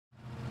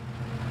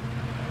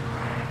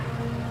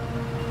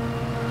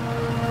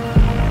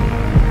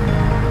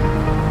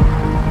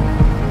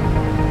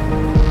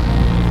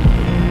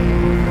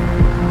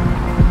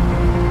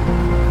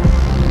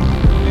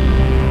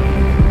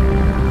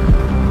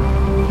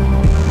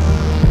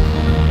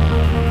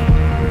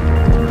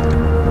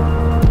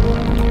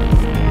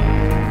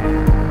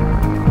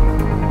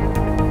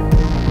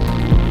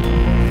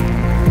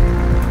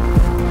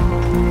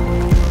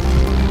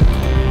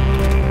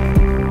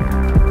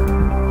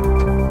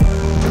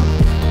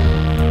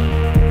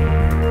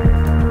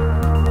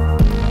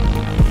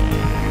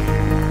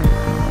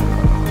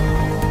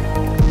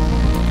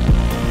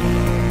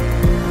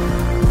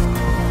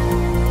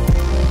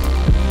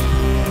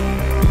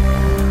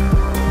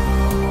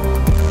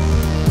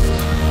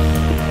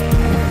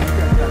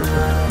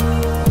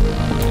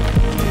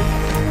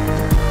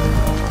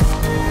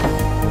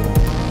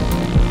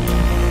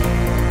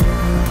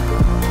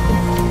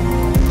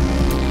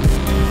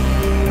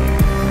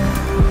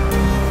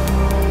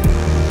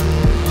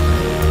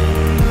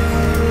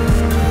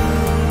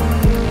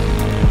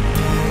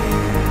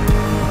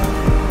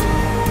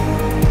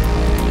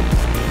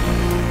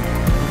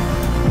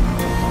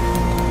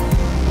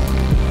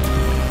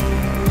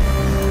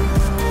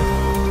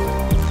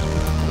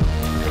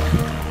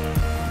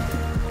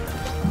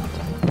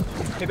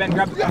Ben,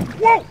 grab the...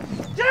 Whoa!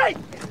 Jay!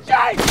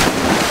 Jay!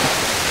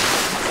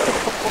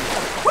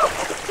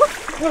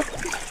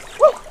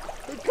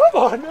 Come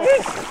on,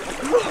 man!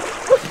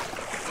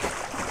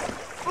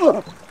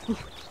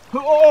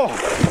 Oh!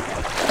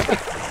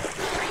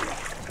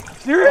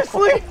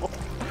 Seriously?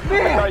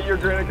 Man! I thought you were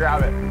gonna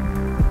grab it.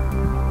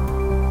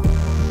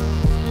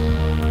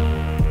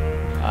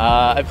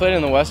 I played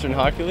in the Western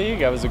Hockey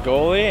League. I was a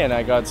goalie and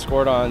I got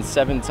scored on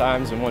 7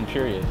 times in 1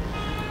 period.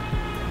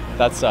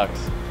 That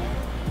sucks.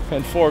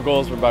 And 4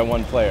 goals were by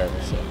 1 player.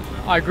 So.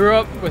 I grew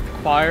up with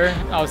choir.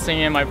 I was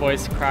singing and my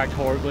voice cracked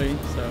horribly,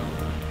 so.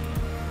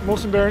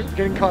 Most embarrassing,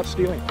 getting caught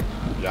stealing.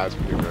 Yeah, it's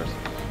pretty embarrassing.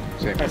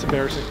 Same. That's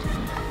embarrassing.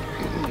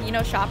 You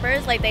know,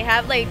 shoppers, like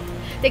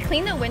they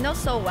clean the windows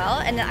so well,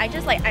 and then I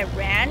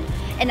ran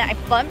and then I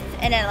bumped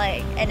and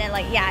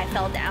then yeah, I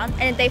fell down,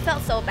 and they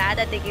felt so bad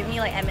that they gave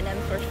me like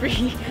M&Ms for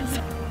free. Just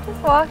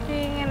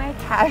walking and I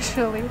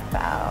casually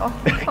fell.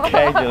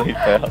 Casually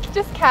fell.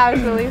 Just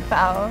casually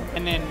fell.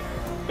 And then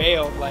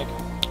bailed like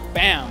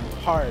bam,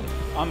 hard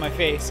on my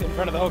face in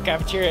front of the whole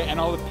cafeteria, and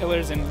all the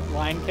pillars and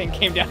line thing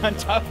came down on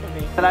top of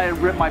me. And I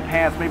ripped my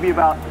pants, maybe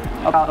about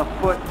a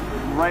foot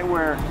right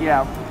where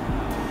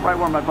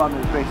my bum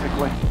is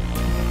basically.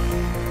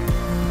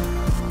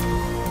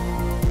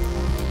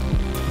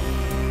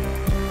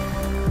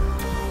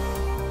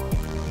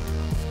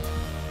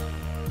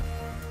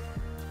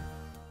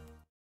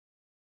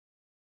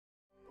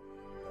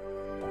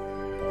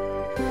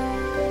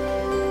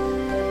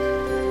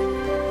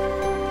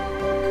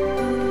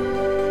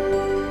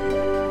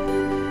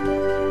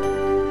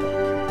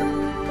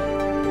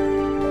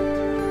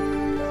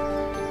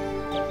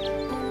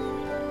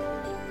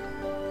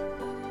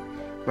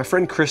 My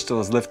friend Crystal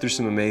has lived through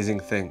some amazing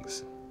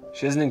things.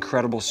 She has an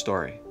incredible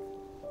story.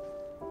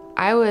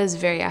 I was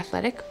very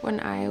athletic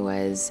when I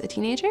was a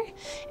teenager,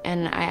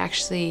 and I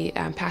actually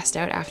passed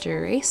out after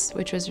a race,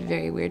 which was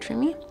very weird for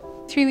me.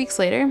 3 weeks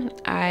later,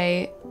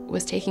 I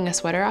was taking a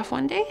sweater off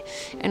one day,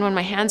 and when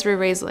my hands were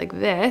raised like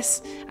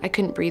this, I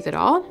couldn't breathe at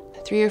all.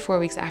 3 or 4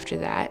 weeks after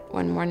that,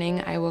 one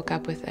morning I woke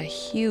up with a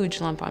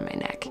huge lump on my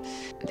neck.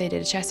 They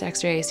did a chest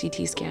x-ray, a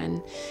CT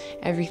scan,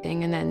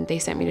 everything, and then they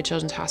sent me to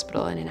Children's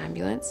Hospital in an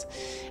ambulance.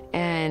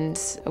 And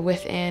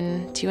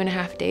within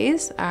 2.5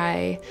 days,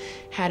 I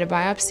had a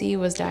biopsy,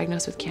 was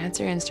diagnosed with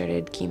cancer, and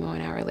started chemo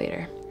an hour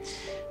later.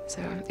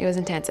 So it was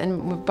intense,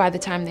 and by the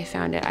time they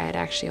found it, I had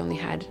actually only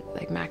had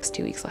like max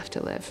 2 weeks left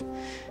to live.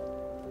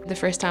 The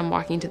first time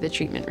walking to the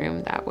treatment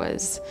room, that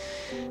was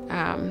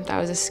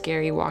a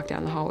scary walk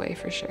down the hallway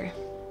for sure,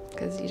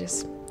 because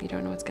you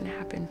don't know what's gonna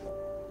happen.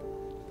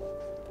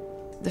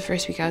 The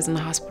first week I was in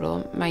the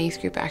hospital, my youth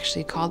group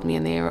actually called me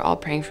and they were all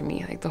praying for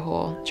me. Like the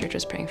whole church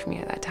was praying for me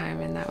at that time,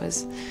 and that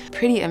was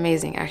pretty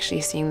amazing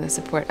actually, seeing the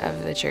support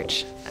of the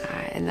church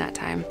in that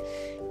time.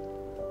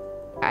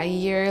 A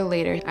year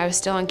later, I was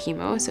still on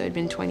chemo, so it had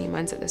been 20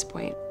 months at this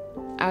point.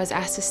 I was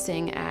asked to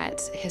sing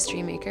at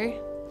History Maker,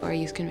 or a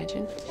youth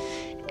convention,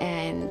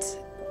 and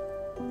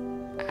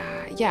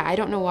yeah, I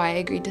don't know why I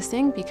agreed to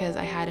sing, because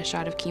I had a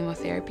shot of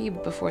chemotherapy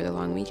before the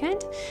long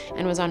weekend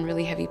and was on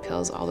really heavy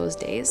pills all those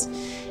days.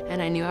 And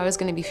I knew I was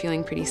gonna be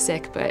feeling pretty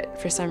sick, but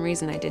for some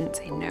reason I didn't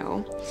say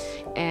no.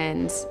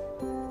 And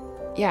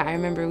yeah, I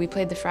remember we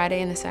played the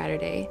Friday and the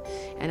Saturday,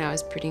 and I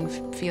was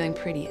feeling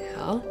pretty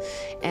ill.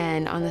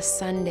 And on the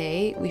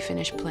Sunday, we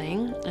finished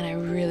playing, and I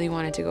really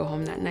wanted to go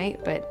home that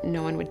night, but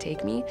no one would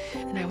take me.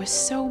 And I was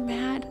so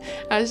mad.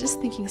 I was just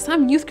thinking,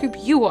 some youth group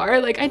you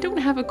are. Like, I don't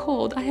have a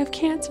cold. I have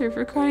cancer,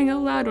 for crying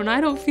out loud, when I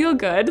don't feel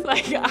good.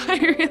 Like, I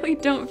really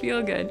don't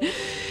feel good.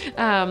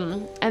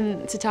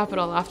 And to top it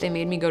all off, they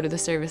made me go to the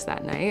service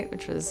that night,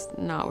 which was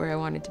not where I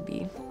wanted to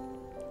be.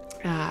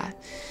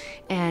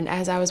 And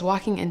as I was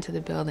walking into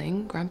the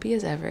building, grumpy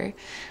as ever,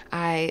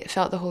 I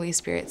felt the Holy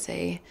Spirit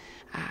say,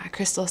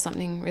 Crystal,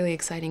 something really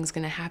exciting is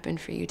going to happen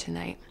for you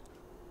tonight.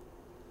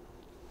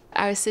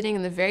 I was sitting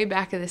in the very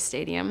back of the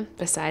stadium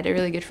beside a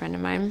really good friend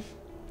of mine,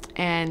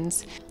 and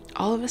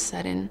all of a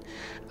sudden,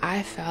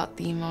 I felt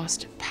the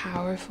most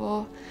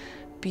powerful,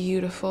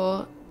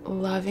 beautiful,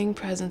 loving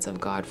presence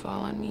of God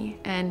fall on me,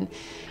 and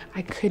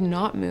I could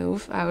not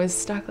move. I was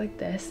stuck like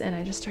this, and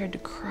I just started to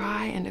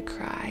cry,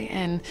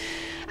 and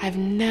I've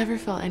never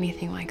felt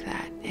anything like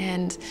that.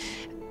 And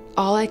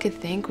all I could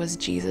think was,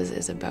 Jesus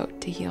is about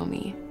to heal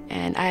me.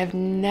 And I have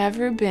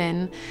never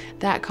been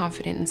that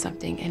confident in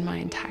something in my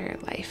entire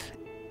life.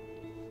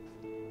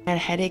 I had a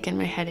headache, and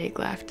my headache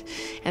left,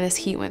 and this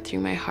heat went through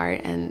my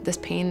heart, and this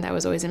pain that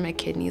was always in my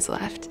kidneys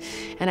left,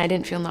 and I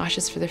didn't feel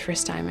nauseous for the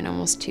first time in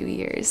almost 2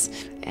 years.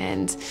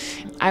 And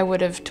I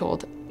would have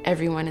told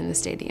everyone in the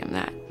stadium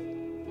that.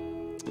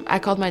 I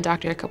called my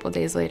doctor a couple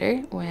days later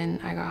when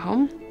I got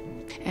home,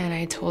 and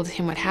I told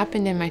him what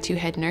happened, and my 2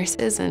 head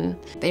nurses, and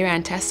they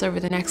ran tests over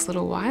the next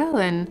little while,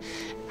 and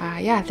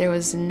yeah, there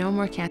was no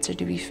more cancer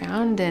to be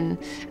found, and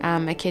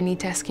my kidney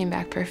test came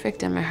back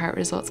perfect, and my heart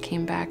results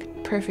came back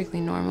perfectly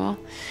normal,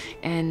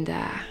 and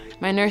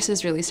My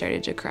nurses really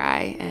started to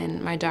cry,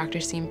 and my doctor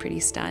seemed pretty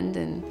stunned.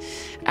 And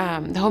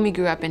the home he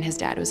grew up in, his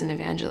dad was an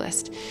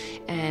evangelist,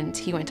 and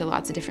he went to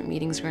lots of different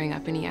meetings growing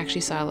up, and he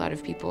actually saw a lot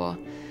of people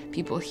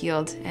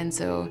healed. And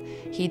so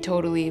he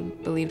totally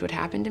believed what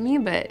happened to me,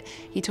 but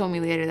he told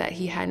me later that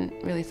he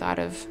hadn't really thought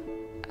of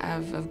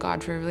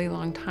God for a really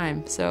long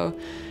time. So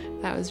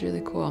that was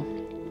really cool.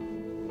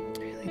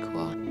 Really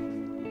cool.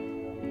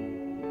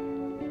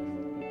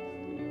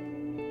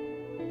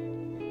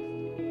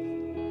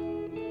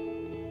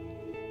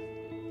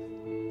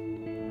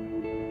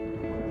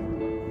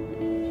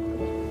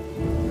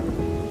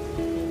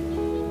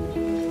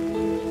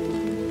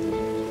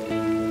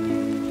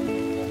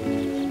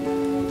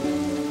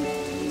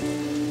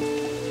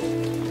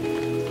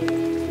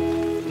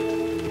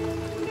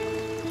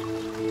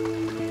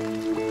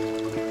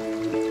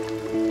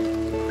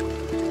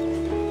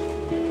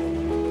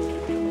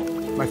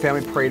 My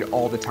family prayed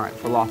all the time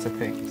for lots of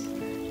things,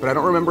 but I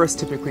don't remember us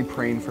typically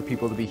praying for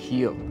people to be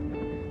healed.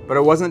 But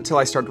it wasn't until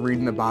I started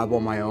reading the Bible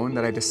on my own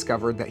that I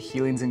discovered that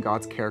healing's in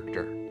God's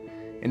character.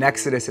 In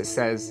Exodus it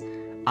says,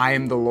 "I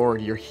am the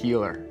Lord, your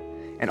healer."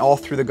 And all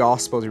through the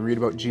Gospels we read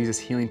about Jesus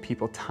healing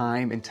people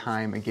time and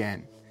time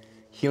again.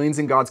 Healing's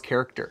in God's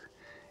character,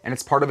 and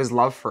it's part of his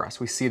love for us.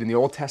 We see it in the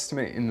Old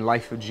Testament, in the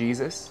life of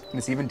Jesus, and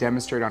it's even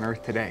demonstrated on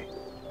earth today.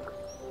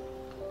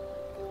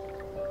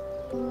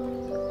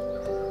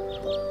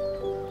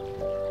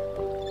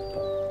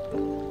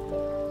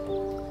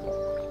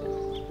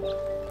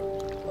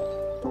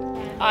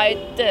 I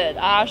did.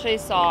 I actually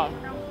saw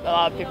a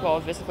lot of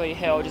people physically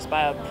healed just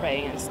by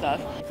praying and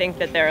stuff. I think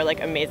that there are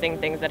like amazing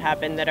things that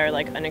happen that are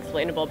like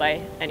unexplainable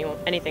by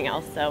anything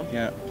else. So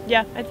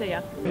yeah, I'd say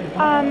yeah.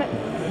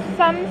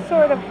 Some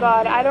sort of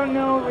God. I don't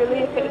know really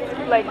if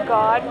it's like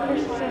God,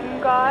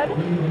 Christian God,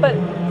 but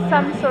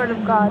some sort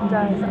of God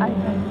does, I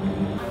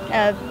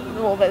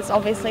think. Well, there's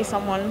obviously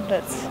someone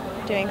that's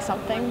doing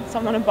something,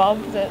 someone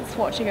above that's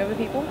watching over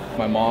people.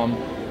 My mom,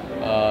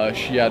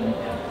 she had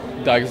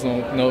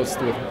diagnosed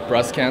with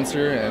breast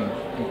cancer, and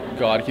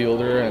God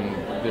healed her, and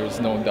there's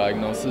no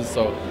diagnosis.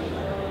 So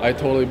I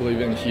totally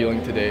believe in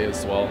healing today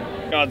as well.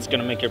 God's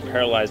gonna make your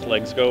paralyzed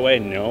legs go away?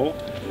 No,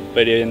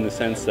 but in the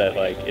sense that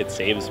like it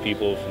saves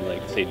people from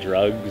like say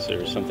drugs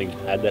or something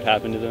bad that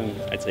happened to them,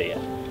 I'd say yeah.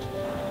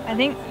 I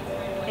think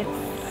it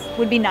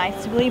would be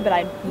nice to believe, but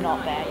I'm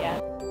not there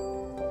yet.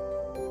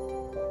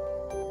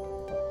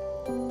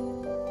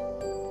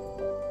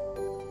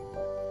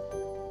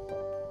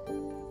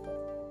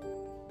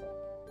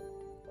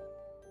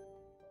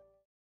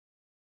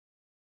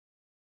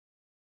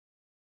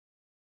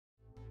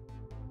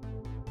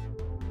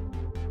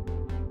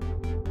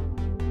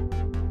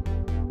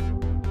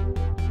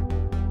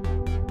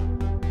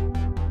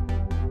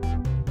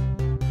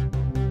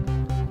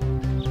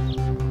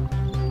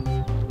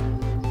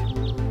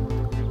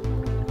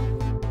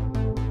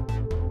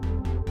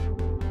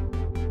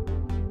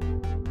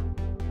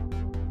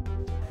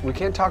 We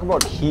can't talk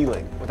about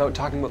healing without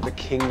talking about the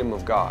kingdom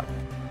of God.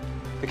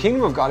 The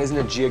kingdom of God isn't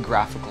a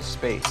geographical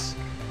space.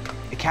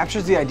 It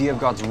captures the idea of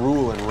God's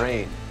rule and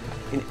reign.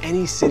 In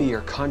any city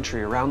or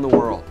country around the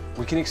world,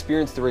 we can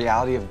experience the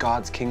reality of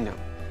God's kingdom.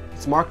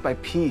 It's marked by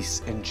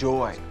peace and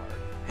joy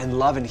and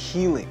love and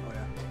healing.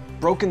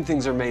 Broken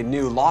things are made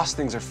new, lost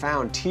things are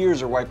found,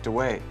 tears are wiped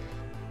away.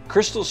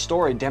 Crystal's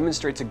story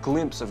demonstrates a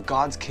glimpse of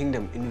God's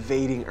kingdom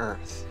invading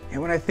earth.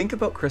 And when I think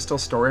about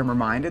Crystal's story, I'm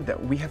reminded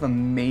that we have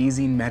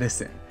amazing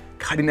medicine,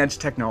 cutting-edge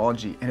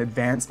technology, and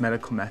advanced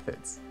medical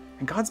methods.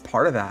 And God's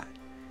part of that.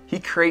 He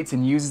creates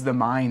and uses the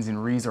minds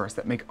and resources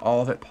that make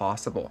all of it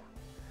possible.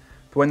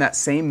 But when that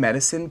same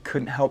medicine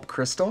couldn't help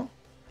Crystal,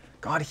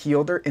 God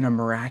healed her in a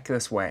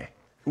miraculous way.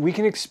 We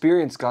can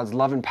experience God's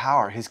love and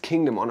power, his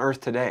kingdom on earth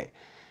today.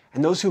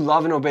 And those who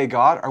love and obey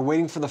God are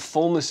waiting for the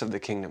fullness of the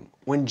kingdom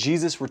when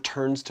Jesus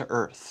returns to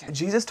earth.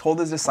 Jesus told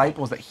his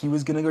disciples that he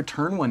was going to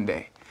return one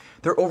day.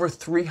 There are over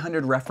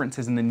 300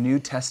 references in the New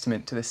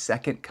Testament to the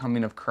second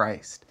coming of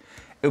Christ.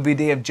 It will be a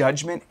day of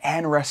judgment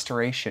and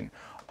restoration.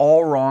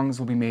 All wrongs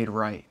will be made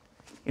right.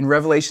 In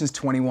Revelations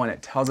 21,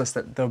 it tells us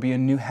that there'll be a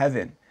new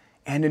heaven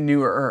and a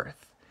new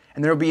earth.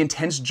 And there will be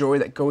intense joy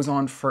that goes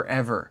on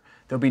forever.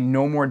 There'll be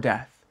no more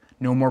death,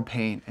 no more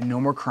pain, and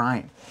no more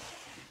crying.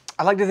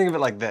 I like to think of it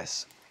like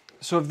this.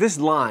 So if this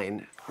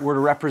line were to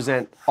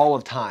represent all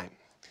of time,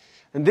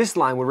 then this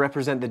line would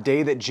represent the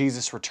day that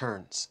Jesus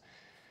returns.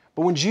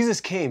 But when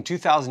Jesus came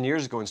 2,000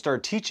 years ago and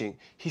started teaching,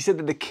 he said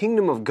that the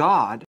kingdom of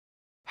God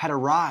had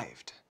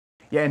arrived.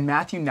 Yeah, in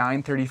Matthew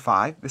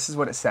 9:35, this is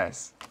what it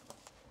says.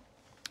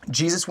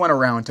 Jesus went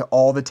around to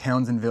all the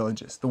towns and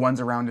villages, the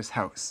ones around his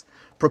house,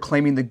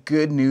 proclaiming the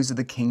good news of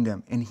the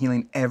kingdom and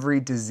healing every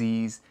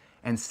disease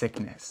and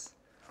sickness.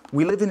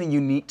 We live in a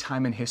unique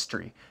time in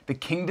history. The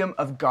kingdom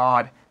of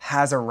God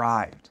has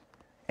arrived,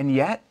 and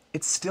yet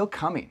it's still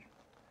coming.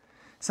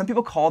 Some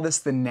people call this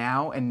the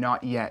now and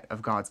not yet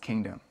of God's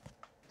kingdom.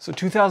 So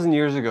 2,000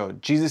 years ago,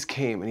 Jesus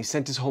came and he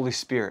sent his Holy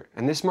Spirit,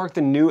 and this marked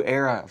the new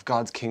era of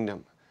God's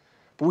kingdom.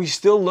 But we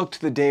still look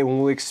to the day when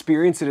we'll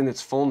experience it in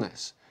its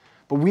fullness.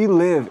 But we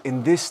live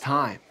in this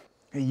time.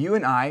 You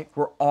and I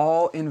were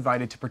all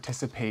invited to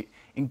participate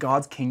in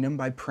God's kingdom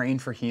by praying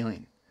for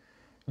healing.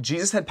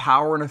 Jesus had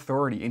power and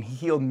authority, and he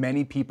healed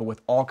many people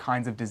with all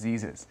kinds of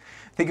diseases.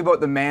 Think about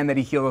the man that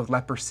he healed with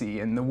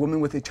leprosy, and the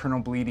woman with eternal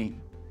bleeding,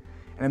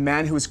 and a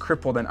man who was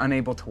crippled and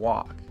unable to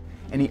walk,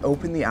 and he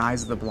opened the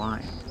eyes of the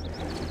blind.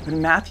 But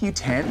in Matthew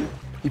 10,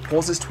 he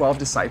pulls his 12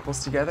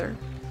 disciples together,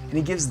 and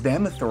he gives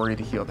them authority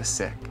to heal the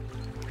sick.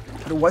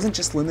 But it wasn't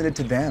just limited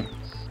to them.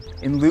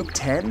 In Luke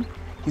 10,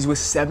 he's with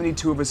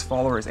 72 of his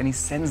followers, and he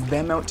sends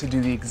them out to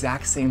do the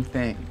exact same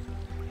thing.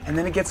 And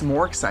then it gets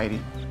more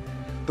exciting.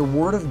 The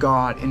Word of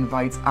God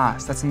invites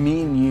us, that's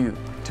me and you,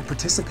 to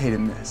participate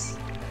in this.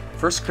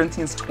 1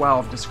 Corinthians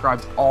 12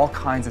 describes all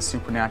kinds of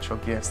supernatural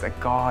gifts that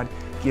God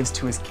gives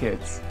to his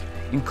kids,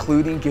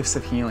 including gifts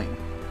of healing.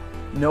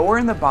 Nowhere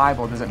in the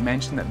Bible does it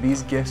mention that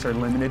these gifts are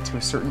limited to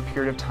a certain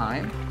period of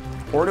time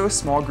or to a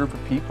small group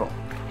of people.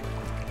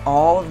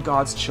 All of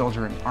God's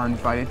children are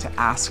invited to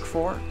ask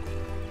for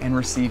and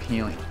receive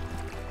healing.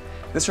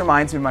 This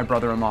reminds me of my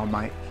brother-in-law,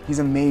 Mike. He's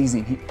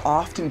amazing. He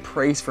often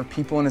prays for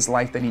people in his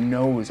life that he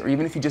knows, or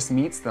even if he just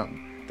meets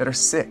them, that are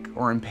sick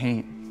or in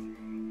pain.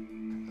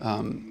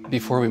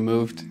 Before we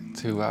moved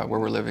to where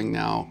we're living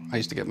now, I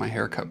used to get my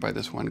hair cut by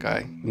this one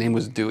guy. His name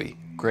was Dewey.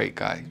 Great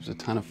guy. He was a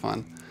ton of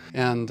fun.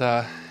 And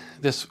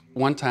this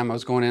one time I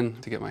was going in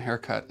to get my hair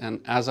cut,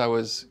 and as I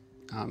was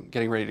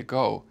getting ready to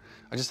go,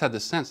 I just had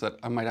this sense that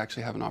I might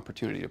actually have an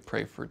opportunity to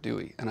pray for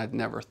Dewey, and I'd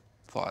never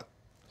thought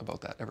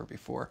about that ever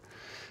before.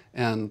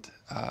 And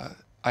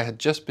I had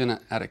just been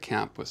at a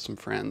camp with some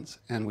friends,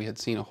 and we had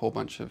seen a whole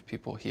bunch of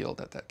people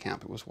healed at that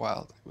camp. It was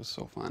wild. It was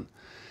so fun.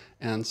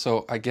 And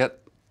so I get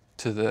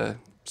to the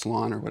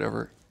salon or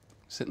whatever,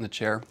 sit in the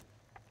chair,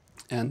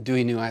 and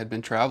Dewey knew I had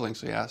been traveling,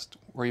 so he asked,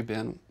 where you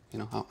been? You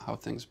know, how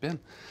things been?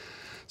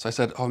 So I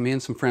said, oh, me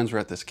and some friends were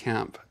at this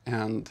camp,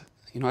 and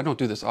you know, I don't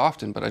do this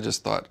often, but I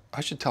just thought I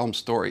should tell him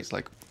stories.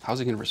 Like, how's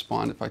he going to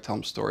respond if I tell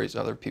him stories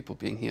of other people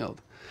being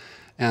healed?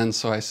 And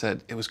so I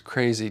said, it was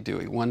crazy,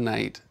 Dewey. One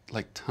night,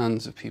 like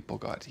tons of people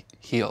got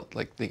healed.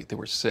 Like they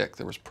were sick,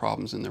 there was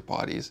problems in their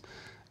bodies,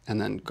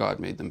 and then God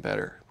made them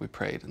better. We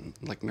prayed, and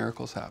like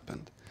miracles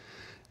happened.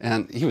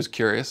 And he was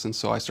curious, and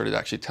so I started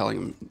actually telling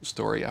him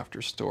story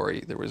after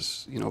story. There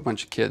was, you know, a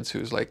bunch of kids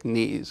whose like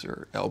knees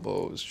or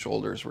elbows,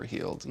 shoulders were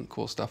healed and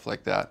cool stuff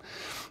like that.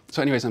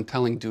 So anyways, I'm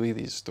telling Dewey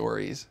these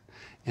stories,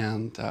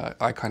 and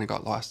I kind of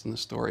got lost in the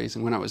stories.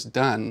 And when I was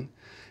done,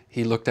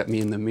 he looked at me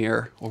in the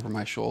mirror over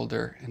my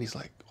shoulder, and he's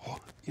like, oh,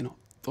 you know,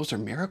 those are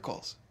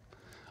miracles.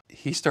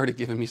 He started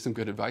giving me some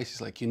good advice.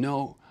 He's like, you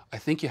know, I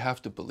think you have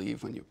to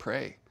believe when you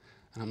pray.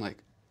 And I'm like,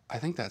 I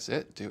think that's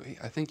it, Dewey.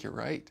 I think you're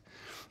right.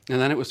 And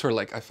then it was sort of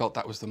like, I felt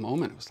that was the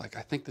moment. It was like,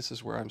 I think this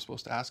is where I'm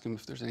supposed to ask him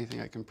if there's anything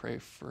I can pray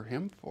for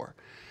him for.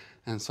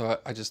 And so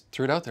I just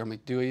threw it out there. I'm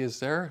like, Dewey, is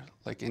there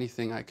like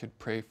anything I could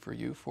pray for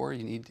you for?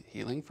 You need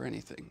healing for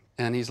anything?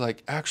 And he's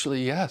like,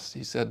 actually, yes.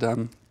 He said,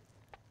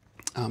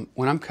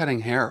 when I'm cutting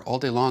hair all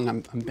day long,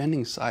 I'm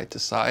bending side to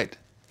side,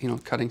 you know,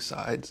 cutting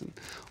sides and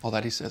all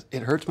that. He says,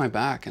 it hurts my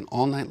back, and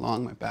all night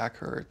long my back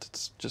hurts.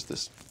 It's just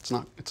this,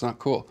 it's not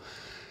cool.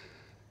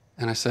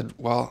 And I said,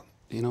 well,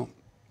 you know,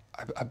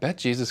 I bet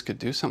Jesus could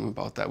do something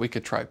about that. We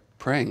could try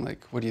praying.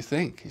 Like, what do you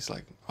think? He's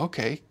like,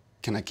 okay,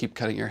 can I keep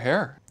cutting your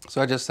hair? So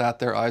I just sat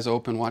there, eyes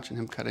open, watching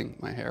him cutting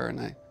my hair, and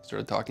I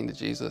started talking to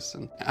Jesus.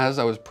 And as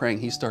I was praying,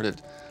 he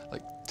started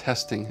like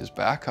testing his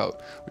back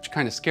out, which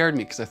kind of scared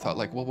me because I thought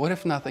like, well, what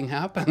if nothing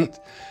happened?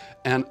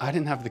 And I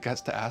didn't have the guts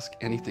to ask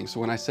anything.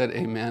 So when I said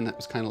amen, it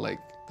was kind of like,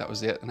 that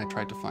was it. And I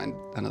tried to find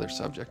another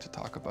subject to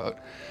talk about.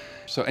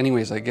 So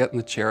anyways, I get in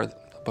the chair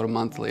about a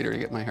month later to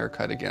get my hair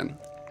cut again.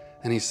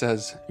 And he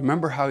says,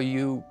 remember how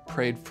you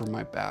prayed for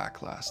my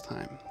back last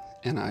time?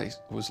 And I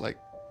was like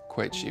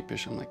quite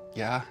sheepish. I'm like,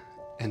 yeah.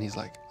 And he's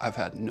like, I've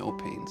had no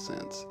pain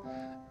since.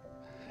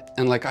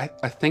 And like, I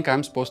think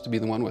I'm supposed to be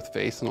the one with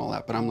faith and all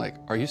that, but I'm like,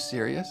 are you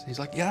serious? He's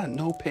like, yeah,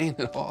 no pain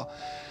at all.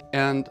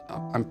 And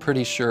I'm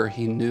pretty sure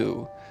he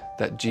knew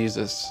that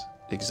Jesus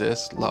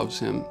exists, loves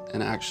him,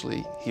 and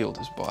actually healed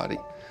his body.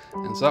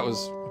 And so that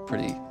was a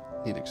pretty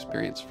neat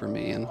experience for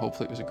me, and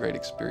hopefully it was a great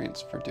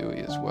experience for Dewey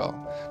as well.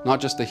 Not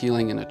just a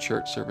healing in a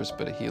church service,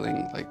 but a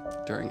healing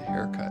like during a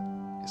haircut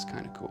is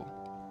kind of cool.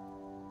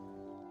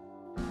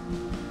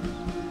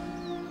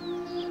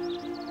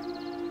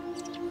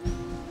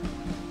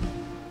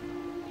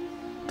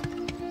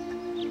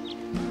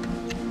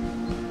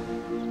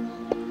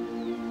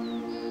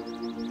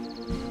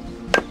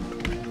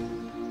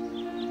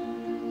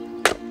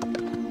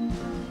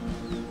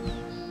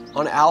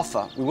 On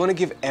Alpha, we want to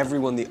give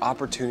everyone the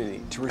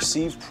opportunity to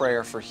receive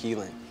prayer for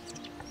healing.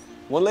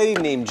 One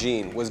lady named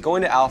Jean was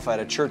going to Alpha at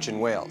a church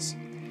in Wales.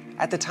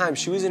 At the time,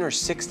 she was in her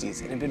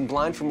 60s and had been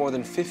blind for more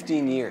than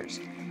 15 years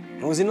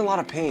and was in a lot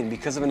of pain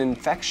because of an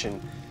infection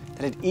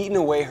that had eaten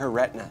away her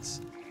retinas.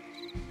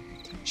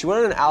 She went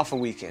on an Alpha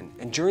weekend,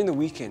 and during the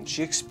weekend,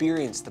 she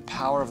experienced the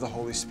power of the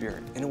Holy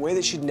Spirit in a way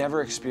that she'd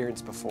never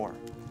experienced before.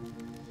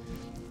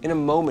 In a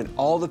moment,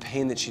 all the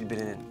pain that she'd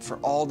been in for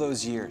all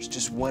those years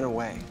just went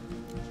away.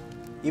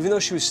 Even though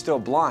she was still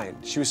blind,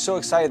 she was so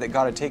excited that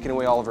God had taken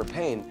away all of her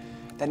pain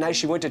That night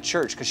she went to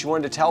church because she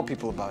wanted to tell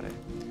people about it.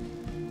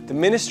 The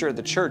minister at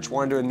the church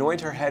wanted to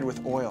anoint her head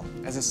with oil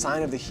as a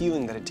sign of the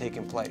healing that had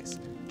taken place,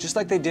 just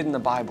like they did in the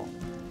Bible.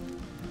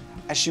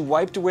 As she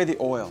wiped away the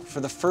oil,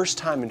 for the first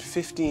time in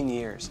 15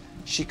 years,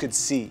 she could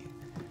see.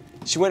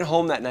 She went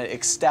home that night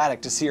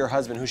ecstatic to see her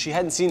husband, who she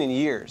hadn't seen in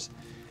years,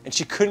 and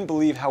she couldn't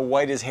believe how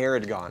white his hair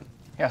had gone.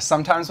 Yeah,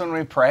 sometimes when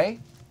we pray,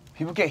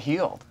 people get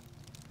healed.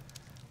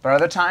 But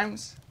other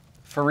times,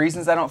 for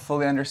reasons I don't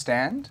fully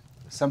understand,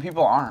 some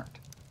people aren't.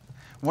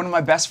 One of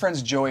my best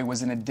friends, Joey,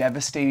 was in a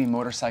devastating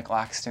motorcycle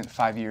accident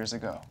 5 years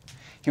ago.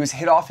 He was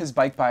hit off his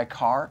bike by a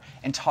car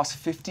and tossed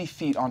 50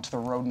 feet onto the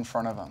road in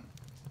front of him.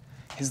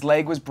 His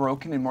leg was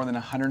broken in more than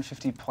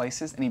 150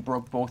 places, and he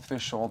broke both of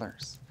his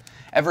shoulders.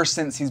 Ever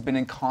since, he's been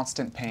in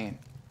constant pain.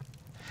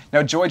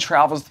 Now, Joey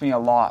travels with me a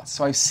lot,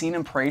 so I've seen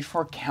him prayed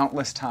for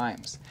countless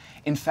times.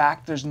 In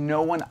fact, there's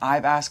no one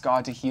I've asked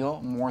God to heal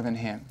more than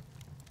him.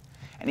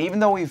 And even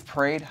though we've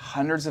prayed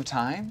hundreds of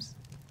times,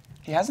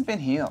 he hasn't been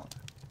healed.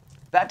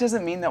 That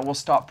doesn't mean that we'll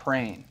stop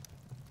praying.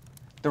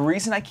 The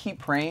reason I keep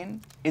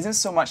praying isn't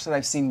so much that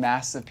I've seen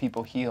masses of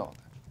people healed.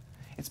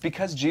 It's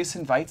because Jesus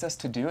invites us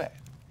to do it.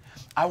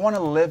 I want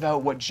to live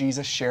out what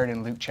Jesus shared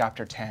in Luke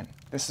chapter 10.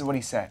 This is what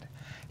he said.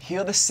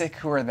 Heal the sick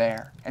who are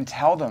there and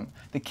tell them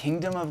the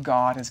kingdom of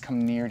God has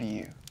come near to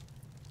you.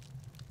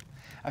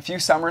 A few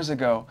summers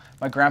ago,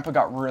 my grandpa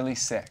got really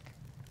sick.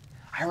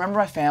 I remember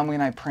my family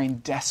and I praying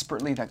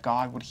desperately that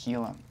God would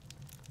heal him.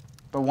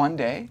 But one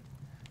day,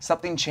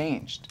 something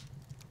changed.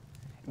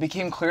 It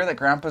became clear that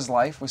Grandpa's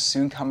life was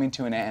soon coming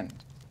to an end,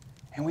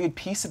 and we had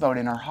peace about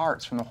it in our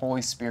hearts from the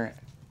Holy Spirit.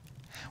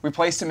 We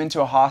placed him into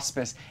a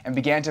hospice and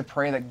began to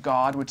pray that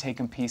God would take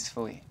him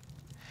peacefully.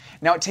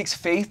 Now, it takes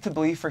faith to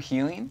believe for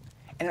healing,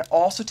 and it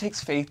also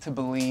takes faith to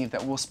believe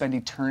that we'll spend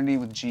eternity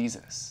with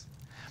Jesus.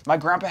 My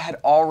grandpa had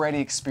already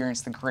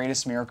experienced the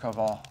greatest miracle of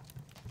all,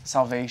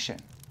 salvation.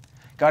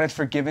 God had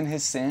forgiven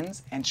his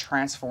sins and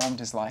transformed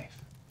his life.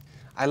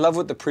 I love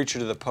what the preacher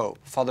to the Pope,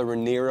 Father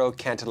Raniero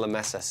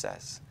Cantalamessa,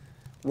 says.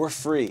 We're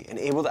free and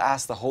able to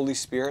ask the Holy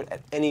Spirit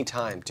at any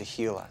time to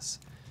heal us.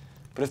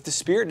 But if the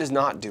Spirit does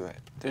not do it,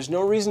 there's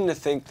no reason to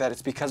think that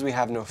it's because we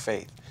have no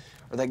faith,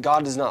 or that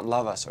God does not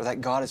love us, or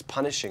that God is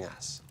punishing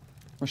us.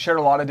 We shared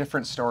a lot of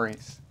different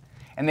stories,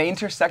 and they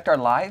intersect our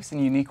lives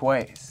in unique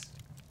ways.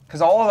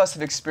 Because all of us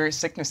have experienced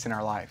sickness in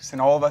our lives,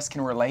 and all of us can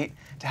relate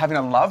to having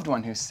a loved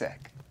one who's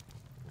sick.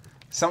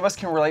 Some of us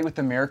can relate with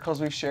the miracles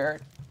we've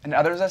shared, and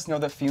others of us know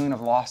the feeling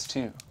of loss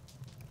too.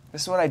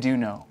 This is what I do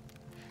know.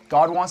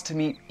 God wants to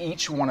meet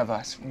each one of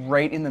us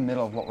right in the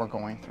middle of what we're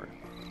going through.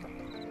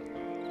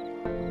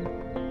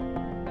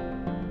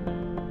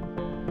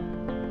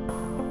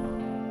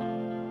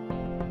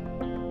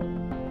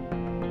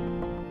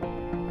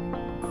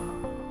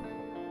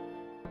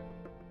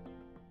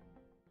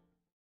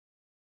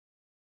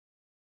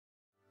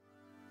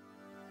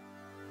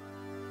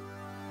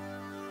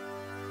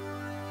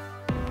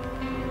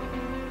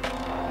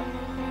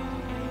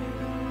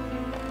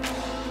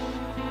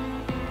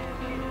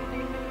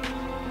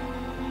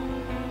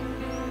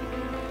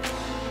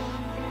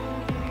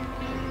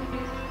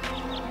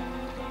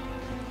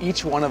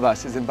 Each one of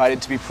us is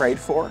invited to be prayed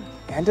for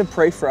and to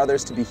pray for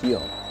others to be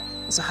healed.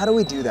 So how do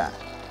we do that?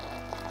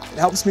 It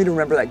helps me to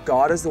remember that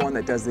God is the one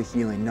that does the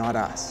healing, not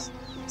us.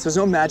 So there's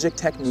no magic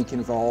technique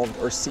involved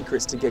or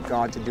secrets to get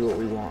God to do what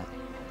we want.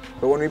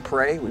 But when we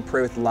pray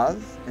with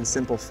love and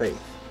simple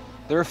faith.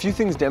 There are a few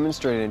things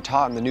demonstrated and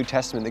taught in the New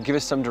Testament that give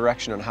us some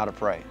direction on how to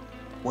pray.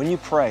 When you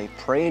pray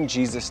in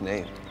Jesus'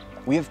 name.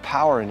 We have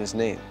power in his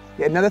name.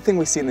 Yeah, another thing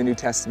we see in the New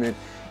Testament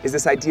is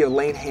this idea of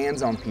laying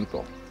hands on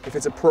people. If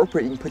it's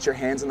appropriate, you can put your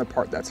hands on the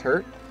part that's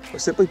hurt, or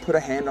simply put a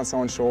hand on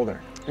someone's shoulder.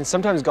 And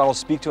sometimes God will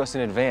speak to us in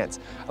advance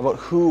about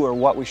who or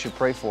what we should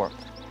pray for.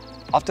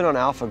 Often on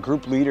Alpha,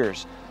 group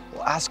leaders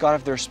will ask God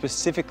if there are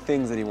specific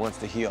things that he wants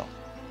to heal.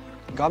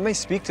 God may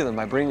speak to them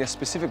by bringing a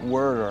specific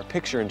word or a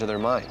picture into their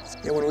minds.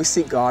 Yeah, when we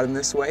seek God in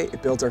this way,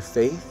 it builds our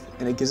faith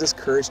and it gives us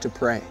courage to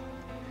pray.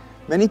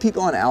 Many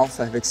people on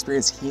Alpha have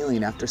experienced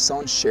healing after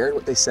someone shared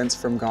what they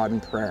sensed from God in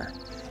prayer.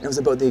 And it was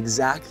about the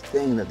exact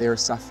thing that they were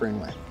suffering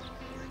with.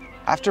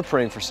 After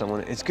praying for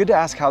someone, it's good to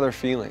ask how they're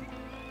feeling.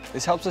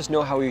 This helps us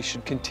know how we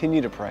should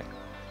continue to pray.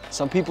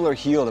 Some people are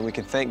healed and we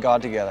can thank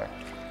God together.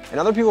 And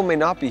other people may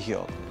not be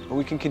healed, but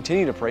we can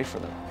continue to pray for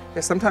them.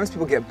 Yeah, sometimes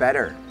people get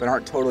better, but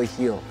aren't totally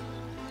healed.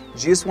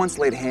 Jesus once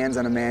laid hands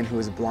on a man who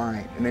was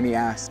blind, and then he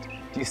asked,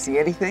 "Do you see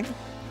anything?"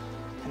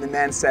 And the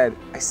man said,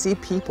 "I see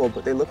people,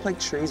 but they look like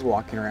trees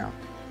walking around."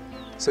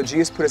 So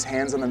Jesus put his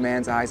hands on the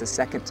man's eyes a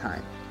second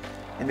time.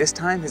 And this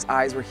time his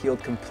eyes were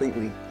healed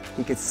completely.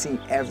 He could see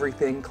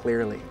everything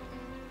clearly.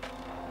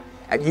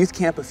 At youth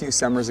camp a few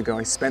summers ago,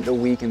 I spent the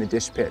week in the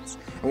dish pits,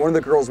 and one of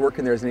the girls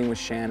working there, his name was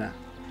Shanna.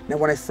 Now,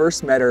 when I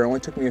first met her, it only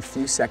took me a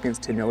few seconds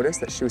to notice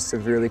that she was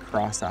severely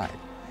cross-eyed.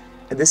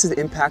 And this has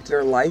impacted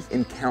her life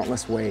in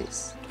countless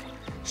ways.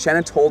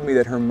 Shanna told me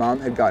that her mom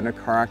had gotten in a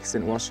car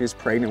accident while she was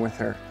pregnant with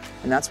her,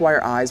 and that's why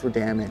her eyes were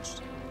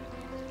damaged.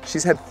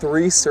 She's had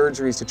 3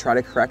 surgeries to try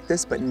to correct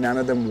this, but none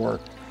of them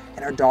worked,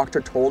 and her doctor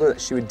told her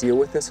that she would deal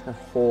with this her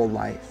whole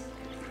life.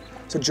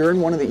 So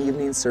during one of the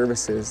evening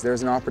services, there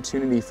was an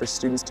opportunity for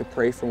students to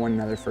pray for one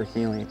another for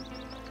healing.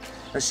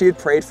 Now, she had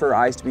prayed for her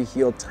eyes to be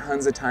healed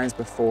tons of times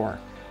before,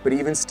 but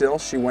even still,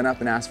 she went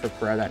up and asked for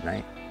prayer that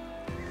night.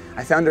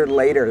 I found her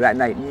later that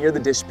night near the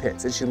dish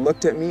pits, and she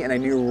looked at me and I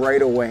knew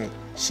right away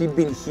she'd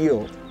been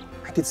healed.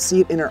 I could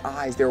see it in her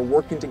eyes. They were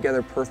working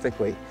together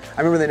perfectly.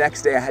 I remember the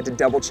next day I had to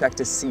double check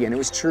to see, and it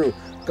was true.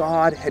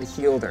 God had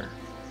healed her.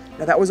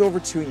 Now that was over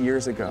 2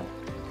 years ago.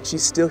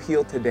 She's still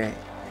healed today.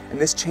 And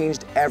this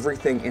changed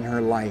everything in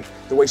her life.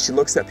 The way she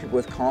looks at people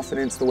with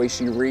confidence, the way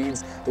she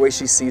reads, the way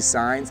she sees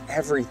signs,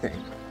 everything.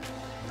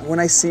 And when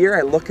I see her,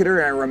 I look at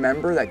her and I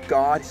remember that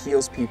God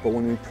heals people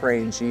when we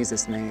pray in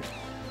Jesus' name.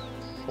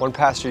 One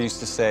pastor used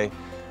to say,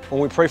 when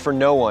we pray for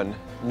no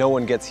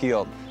one gets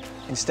healed.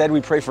 Instead,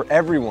 we pray for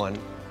everyone,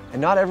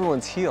 and not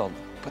everyone's healed,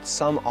 but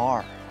some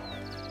are.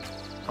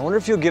 I wonder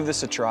if you'll give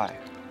this a try.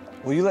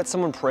 Will you let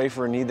someone pray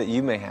for a need that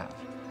you may have?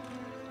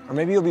 Or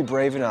maybe you'll be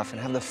brave enough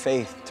and have the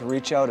faith to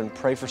reach out and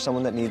pray for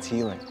someone that needs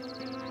healing.